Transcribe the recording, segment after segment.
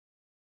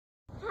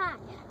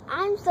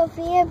I'm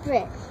Sophia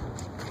Britt.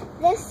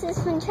 This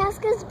is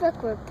Francesca's book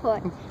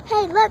report.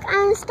 Hey, look,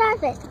 I'm a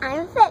starfish.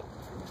 I'm fit.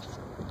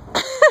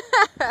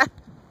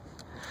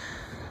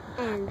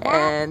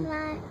 And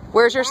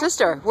where's your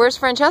sister? Where's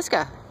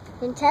Francesca?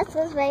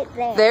 Francesca's right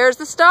there. There's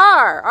the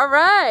star. All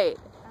right.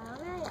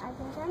 Alright, I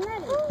think I'm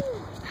ready.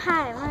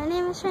 Hi, my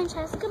name is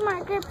Francesca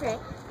Margaret Britt,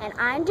 and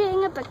I'm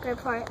doing a book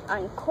report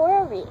on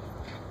Coral Reef,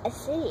 a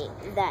city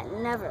that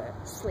never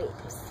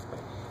sleeps.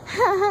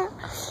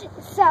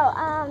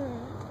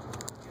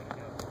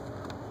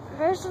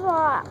 First of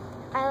all,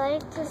 I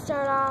like to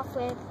start off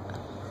with,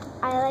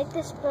 I like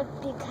this book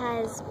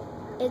because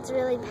it's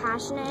really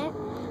passionate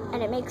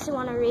and it makes you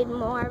want to read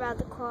more about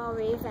the coral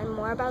reef and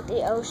more about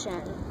the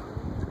ocean,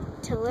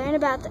 to learn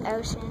about the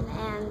ocean,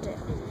 and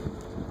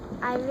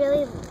I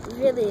really,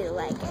 really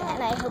like it,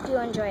 and I hope you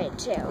enjoy it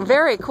too.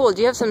 Very cool.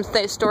 Do you have some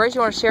stories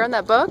you want to share in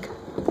that book?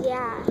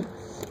 Yeah.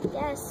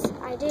 Yes,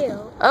 I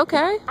do.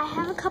 Okay. I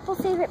have a couple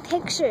favorite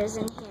pictures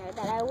in here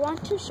that I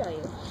want to show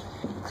you,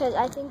 because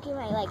I think you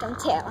might like them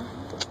too.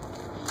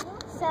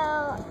 So,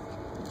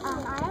 I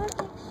have a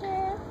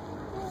picture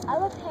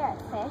of a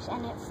parrotfish,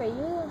 and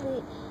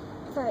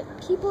for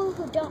people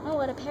who don't know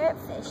what a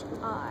parrotfish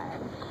are,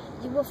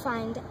 you will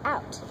find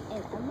out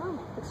in a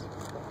moment.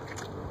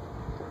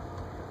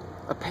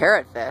 A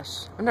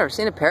parrotfish? I've never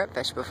seen a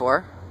parrotfish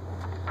before.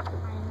 I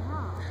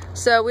know.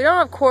 So we don't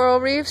have coral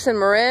reefs in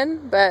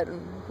Marin, but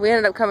we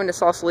ended up coming to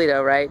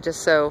Sausalito, right?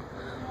 Just so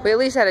we at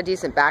least had a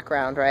decent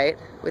background, right?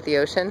 With the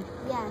ocean.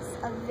 Yes,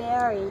 a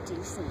very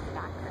decent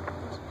background.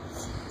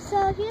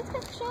 So here's a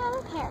picture of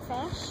a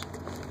parrotfish.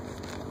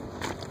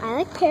 I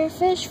like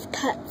parrotfish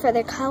for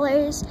their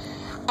colors,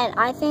 and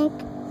I think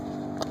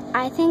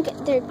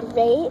they're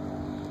great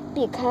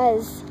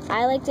because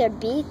I like their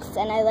beaks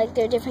and I like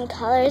their different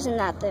colors, and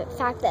the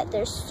fact that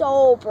they're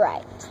so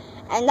bright.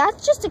 And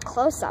that's just a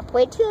close-up.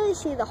 Wait till you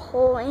see the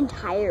whole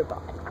entire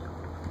body.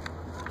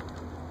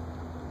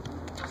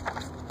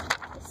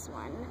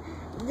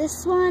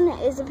 This one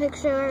is a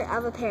picture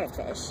of a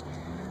parrotfish.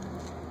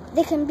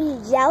 They can be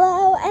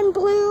yellow and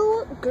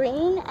blue,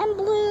 green and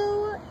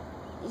blue,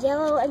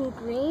 yellow and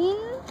green.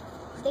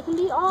 They can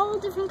be all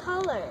different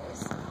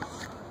colors,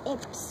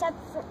 except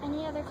for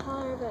any other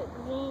color but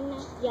green,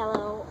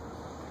 yellow,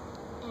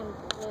 and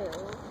blue.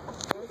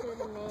 Those are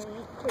the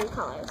main three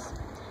colors.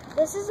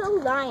 This is a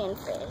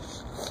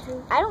lionfish.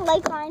 I don't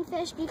like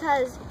lionfish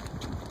because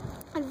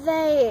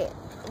they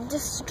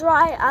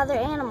destroy other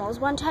animals.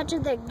 One touch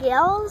of their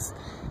gills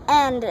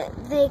and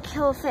they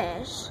kill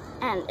fish,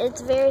 and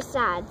it's very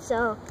sad.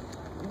 So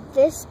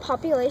this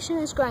population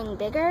is growing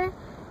bigger,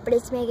 but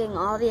it's making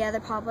all the other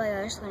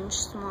populations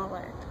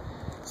smaller.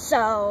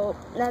 So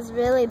that's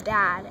really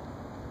bad.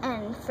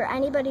 And for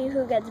anybody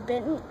who gets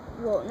bitten,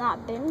 well,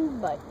 not bitten,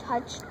 but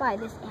touched by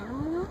this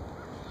animal,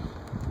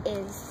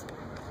 it's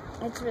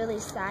really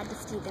sad to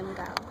see them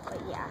go. But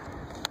yeah.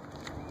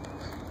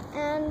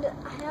 And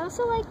I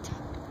also like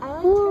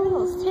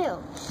turtles too,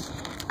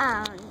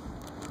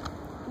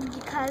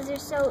 because they're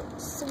so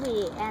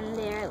sweet, and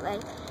they're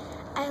like,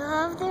 I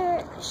love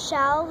their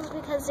shells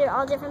because they're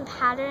all different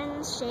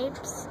patterns,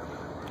 shapes,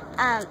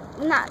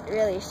 not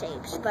really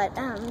shapes, but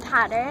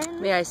patterns.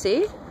 May I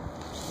see?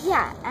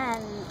 Yeah,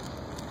 and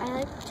I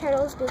like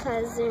turtles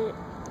because they're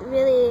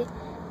really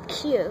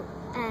cute.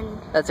 And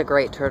that's a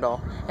great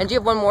turtle. And do you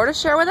have one more to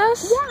share with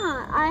us?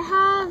 Yeah, I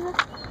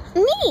have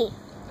me.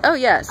 Oh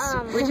yes,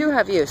 we do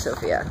have you,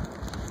 Sophia.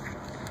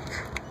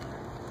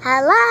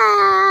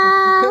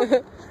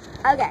 Hello.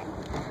 Okay,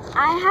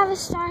 I have a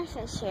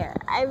starfish here.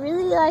 I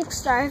really like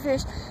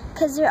starfish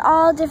because they're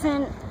all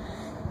different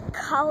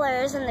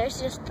colors and there's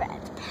just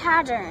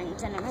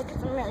patterns, and it makes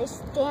them really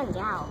stand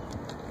out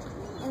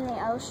in the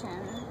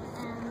ocean.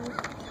 And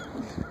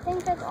I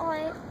think that's all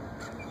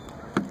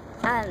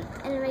and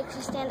it makes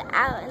you stand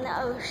out in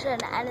the ocean,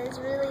 and it's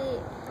really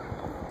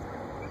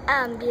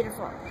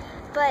beautiful.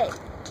 But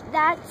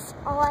that's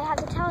all I have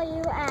to tell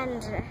you,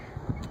 and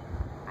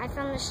I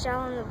found this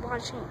shell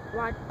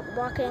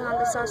walking on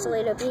the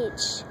Sausalito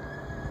beach,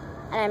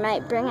 and I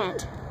might bring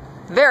it.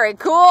 Very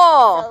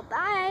cool. So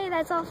bye,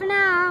 that's all for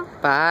now.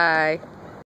 Bye.